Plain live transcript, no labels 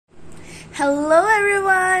Hello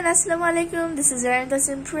everyone, Assalamualaikum. This is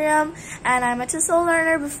Zarin-13 and I'm a Tesol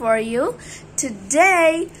learner before you.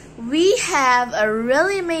 Today we have a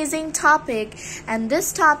really amazing topic, and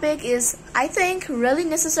this topic is, I think, really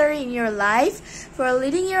necessary in your life. For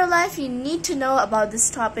leading your life, you need to know about this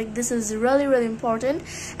topic. This is really important,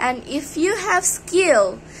 and if you have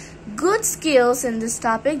good skills in this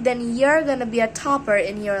topic, then you're gonna be a topper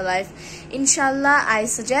in your life. Inshallah, I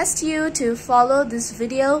suggest you to follow this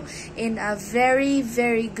video in a very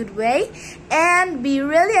good way and be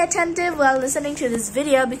really attentive while listening to this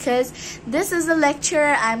video, because this is a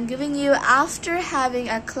lecture I'm giving you after having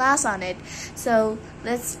a class on it. So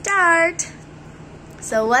let's start.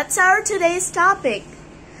 So what's our today's topic?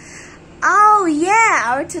 Oh yeah,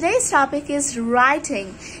 our today's topic is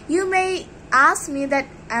writing. You may ask me that,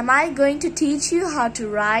 am I going to teach you how to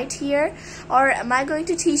write here, or am I going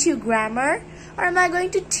to teach you grammar, or am I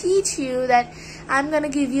going to teach you that I'm going to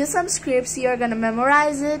give you some scripts, you're going to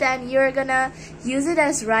memorize it and you're going to use it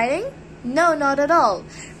as writing? No, not at all.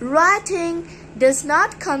 Writing does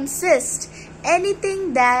not consist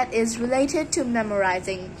anything that is related to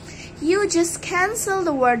memorizing. You just cancel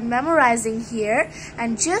the word memorizing here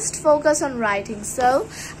and just focus on writing. So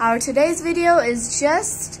our today's video is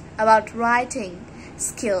just about writing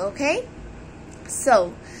skill, okay?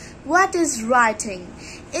 So what is writing?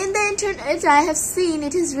 In the internet, I have seen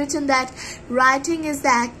it is written that writing is the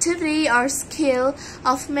activity or skill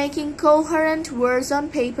of making coherent words on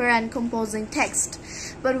paper and composing text.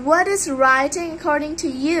 But what is writing according to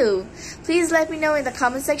you? Please let me know in the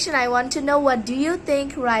comment section. I want to know, what do you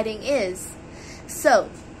think writing is? So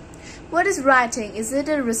what is writing? Is it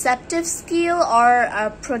a receptive skill or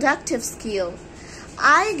a productive skill?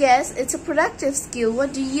 I guess it's a productive skill.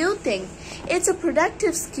 What do you think? It's a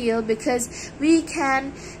productive skill because we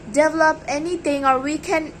can develop anything, or we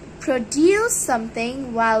can produce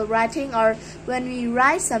something while writing, or when we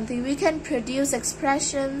write something we can produce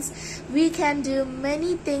expressions, we can do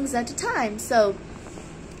many things at a time. So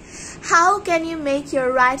how can you make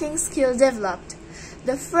your writing skill developed?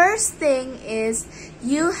 The first thing is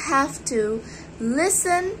you have to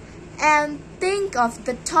listen and think of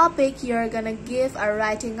the topic you're gonna give a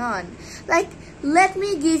writing on. Like, let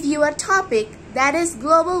me give you a topic that is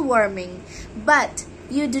global warming, but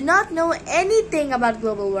you do not know anything about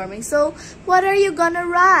global warming. So what are you gonna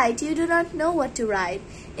write? You do not know what to write.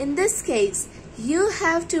 In this case, you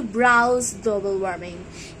have to browse global warming.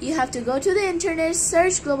 You have to go to the internet,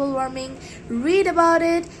 search global warming, read about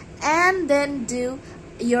it, and then do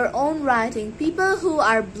your own writing. People who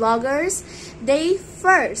are bloggers, they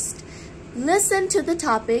first listen to the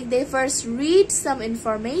topic, they first read some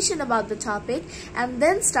information about the topic, and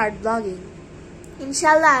then start blogging.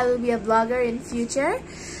 Inshallah, I will be a blogger in future.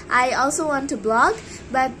 I also want to blog,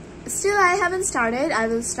 but still I haven't started. I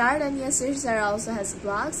will start, and yes, Sarah also has a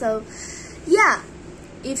blog. So yeah,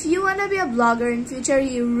 if you want to be a blogger in future,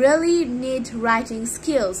 you really need writing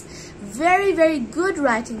skills. Very good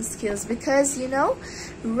writing skills, because you know,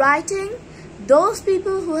 writing, those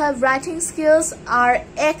people who have writing skills are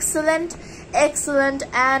excellent.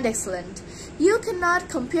 You cannot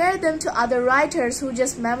compare them to other writers who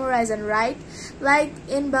just memorize and write. Like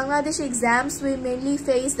in Bangladesh exams, we mainly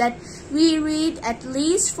face that we read at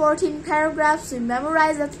least 14 paragraphs, we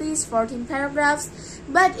memorize at least 14 paragraphs,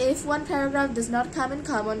 but if one paragraph does not come in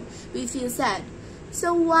common, we feel sad.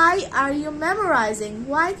 So why are you memorizing?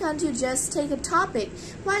 Why can't you just take a topic?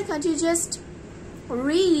 Why can't you just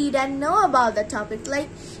read and know about the topic? Like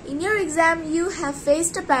in your exam, you have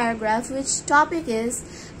faced a paragraph which topic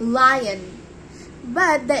is lion,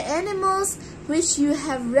 but the animals which you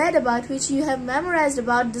have read about, which you have memorized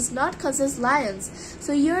about, does not consist lions,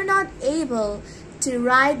 so you're not able to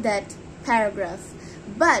write that paragraph.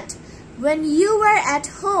 But when you were at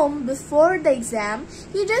home before the exam,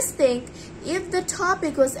 you just think, if the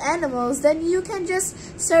topic was animals, then you can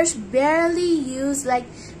just search barely used, like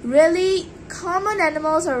really common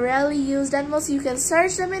animals or rarely used animals. You can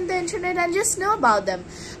search them in the internet and just know about them.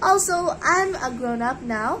 Also, I'm a grown-up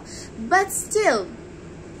now, but still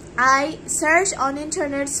I search on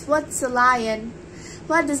internet, what's a lion,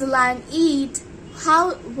 what does a lion eat,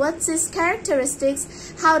 what's its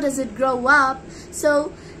characteristics, how does it grow up.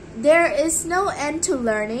 So there is no end to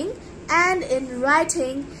learning. And in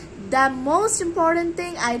writing, the most important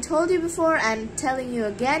thing I told you before and telling you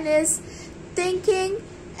again is thinking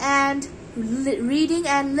and reading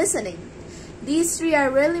and listening. These three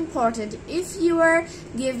are really important. If you are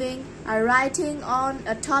giving a writing on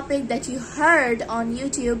a topic that you heard on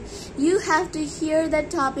YouTube, you have to hear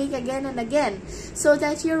that topic again and again, so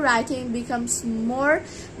that your writing becomes more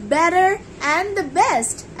better and the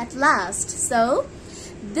best at last. So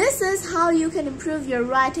this is how you can improve your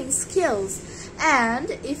writing skills. And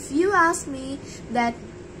if you ask me that,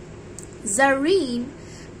 Zareen,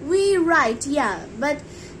 we write, yeah, but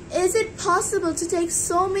is it possible to take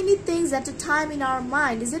so many things at a time in our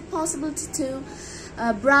mind? Is it possible to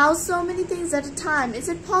browse so many things at a time? Is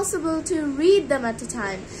it possible to read them at a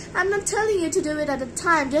time? I'm not telling you to do it at a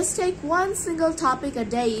time. Just take one single topic a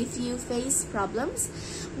day. If you face problems,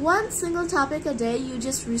 one single topic a day, you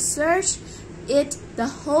just research it the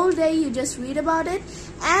whole day, you just read about it,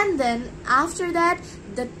 and then after that,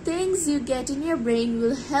 the things you get in your brain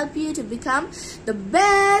will help you to become the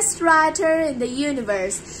best writer in the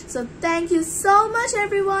universe. So thank you so much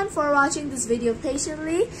everyone for watching this video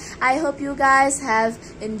patiently. I hope you guys have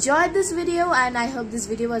enjoyed this video, and I hope this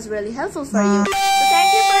video was really helpful for you. So thank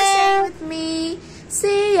you for staying with me.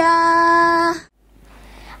 See ya!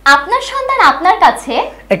 আপনার সন্তান আপনার কাছে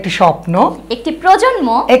একটি স্বপ্ন, একটি প্রজন্ম,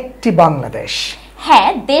 একটি বাংলাদেশ। হ্যাঁ,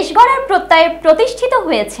 দেশ গড়ার প্রত্যয়ে প্রতিষ্ঠিত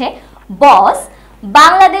হয়েছে বস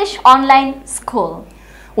Bangladesh online school.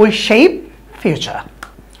 We shape future.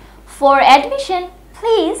 For admission,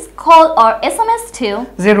 please call or SMS to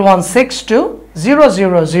 0162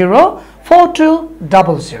 000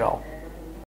 4200.